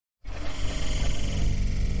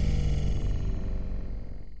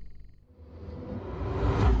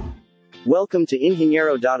Welcome to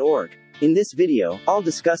INHINYERO.org. In this video, I'll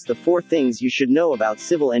discuss the 4 things you should know about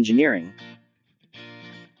civil engineering.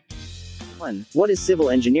 1. What is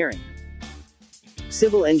civil engineering?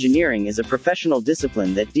 Civil engineering is a professional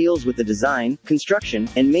discipline that deals with the design, construction,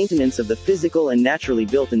 and maintenance of the physical and naturally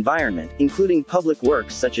built environment, including public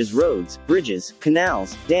works such as roads, bridges,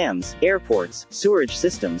 canals, dams, airports, sewerage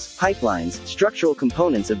systems, pipelines, structural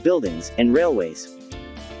components of buildings, and railways.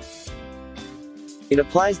 It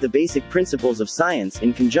applies the basic principles of science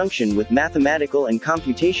in conjunction with mathematical and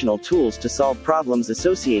computational tools to solve problems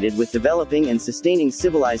associated with developing and sustaining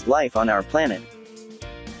civilized life on our planet.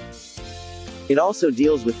 It also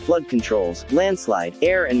deals with flood controls, landslide,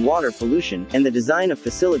 air and water pollution, and the design of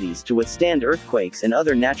facilities to withstand earthquakes and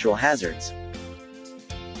other natural hazards.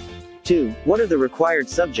 2. What are the required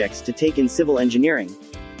subjects to take in civil engineering?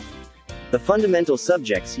 The fundamental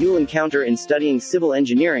subjects you'll encounter in studying civil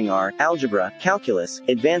engineering are algebra, calculus,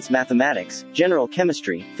 advanced mathematics, general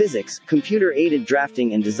chemistry, physics, computer-aided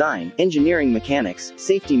drafting and design, engineering mechanics,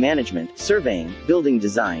 safety management, surveying, building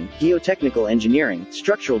design, geotechnical engineering,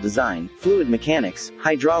 structural design, fluid mechanics,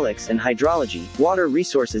 hydraulics and hydrology, water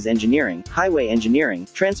resources engineering, highway engineering,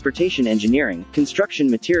 transportation engineering, construction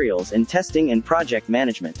materials and testing and project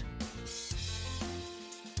management.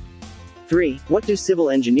 3. What do civil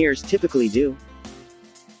engineers typically do?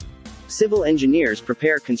 Civil engineers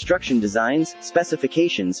prepare construction designs,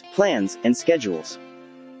 specifications, plans, and schedules.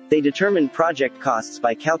 They determine project costs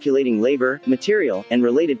by calculating labor, material, and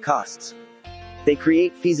related costs. They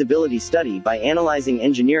create feasibility study by analyzing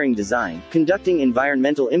engineering design, conducting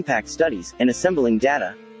environmental impact studies, and assembling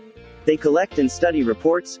data. They collect and study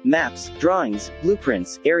reports, maps, drawings,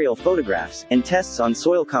 blueprints, aerial photographs, and tests on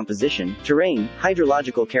soil composition, terrain,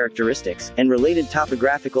 hydrological characteristics, and related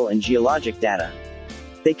topographical and geologic data.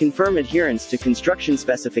 They confirm adherence to construction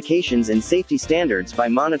specifications and safety standards by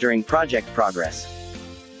monitoring project progress,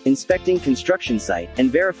 inspecting construction site,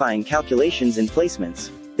 and verifying calculations and placements.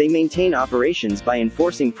 They maintain operations by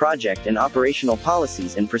enforcing project and operational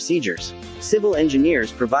policies and procedures. Civil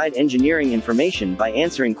engineers provide engineering information by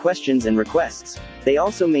answering questions and requests. They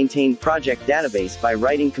also maintain project database by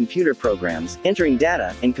writing computer programs, entering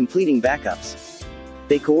data, and completing backups.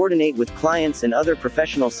 They coordinate with clients and other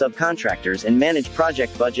professional subcontractors and manage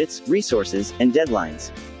project budgets, resources, and deadlines.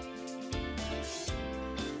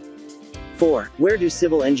 4. Where do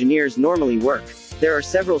civil engineers normally work? There are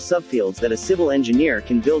several subfields that a civil engineer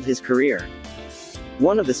can build his career.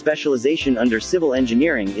 One of the specialization under civil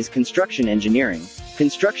engineering is construction engineering.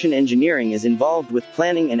 Construction engineering is involved with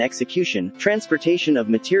planning and execution, transportation of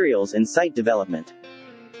materials and site development.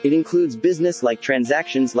 It includes business-like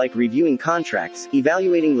transactions like reviewing contracts,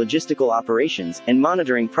 evaluating logistical operations, and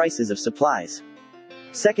monitoring prices of supplies.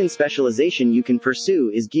 Second specialization you can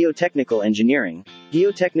pursue is geotechnical engineering.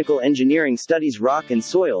 Geotechnical engineering studies rock and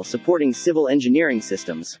soil supporting civil engineering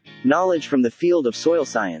systems. Knowledge from the field of soil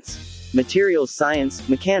science, materials science,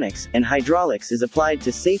 mechanics, and hydraulics is applied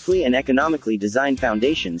to safely and economically design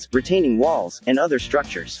foundations, retaining walls, and other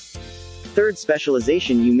structures. Third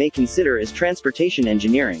specialization you may consider is transportation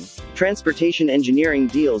engineering. Transportation engineering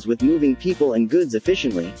deals with moving people and goods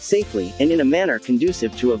efficiently, safely, and in a manner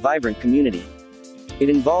conducive to a vibrant community. It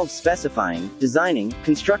involves specifying, designing,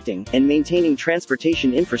 constructing, and maintaining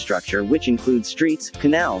transportation infrastructure which includes streets,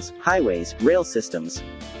 canals, highways, rail systems,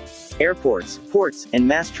 airports, ports, and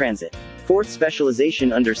mass transit. Fourth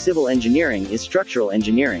specialization under civil engineering is structural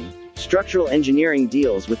engineering. Structural engineering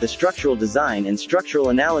deals with the structural design and structural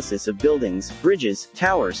analysis of buildings, bridges,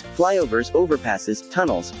 towers, flyovers, overpasses,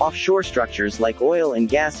 tunnels, offshore structures like oil and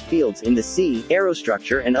gas fields in the sea,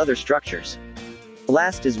 aerostructure and other structures.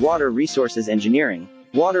 Last is water resources engineering.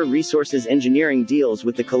 Water resources engineering deals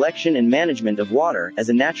with the collection and management of water as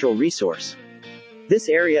a natural resource. This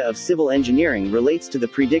area of civil engineering relates to the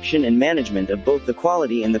prediction and management of both the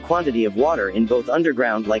quality and the quantity of water in both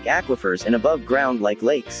underground like aquifers and above ground like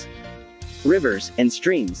lakes, rivers, and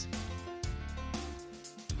streams.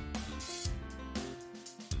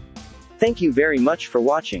 Thank you very much for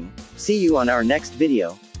watching. See you on our next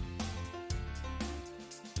video.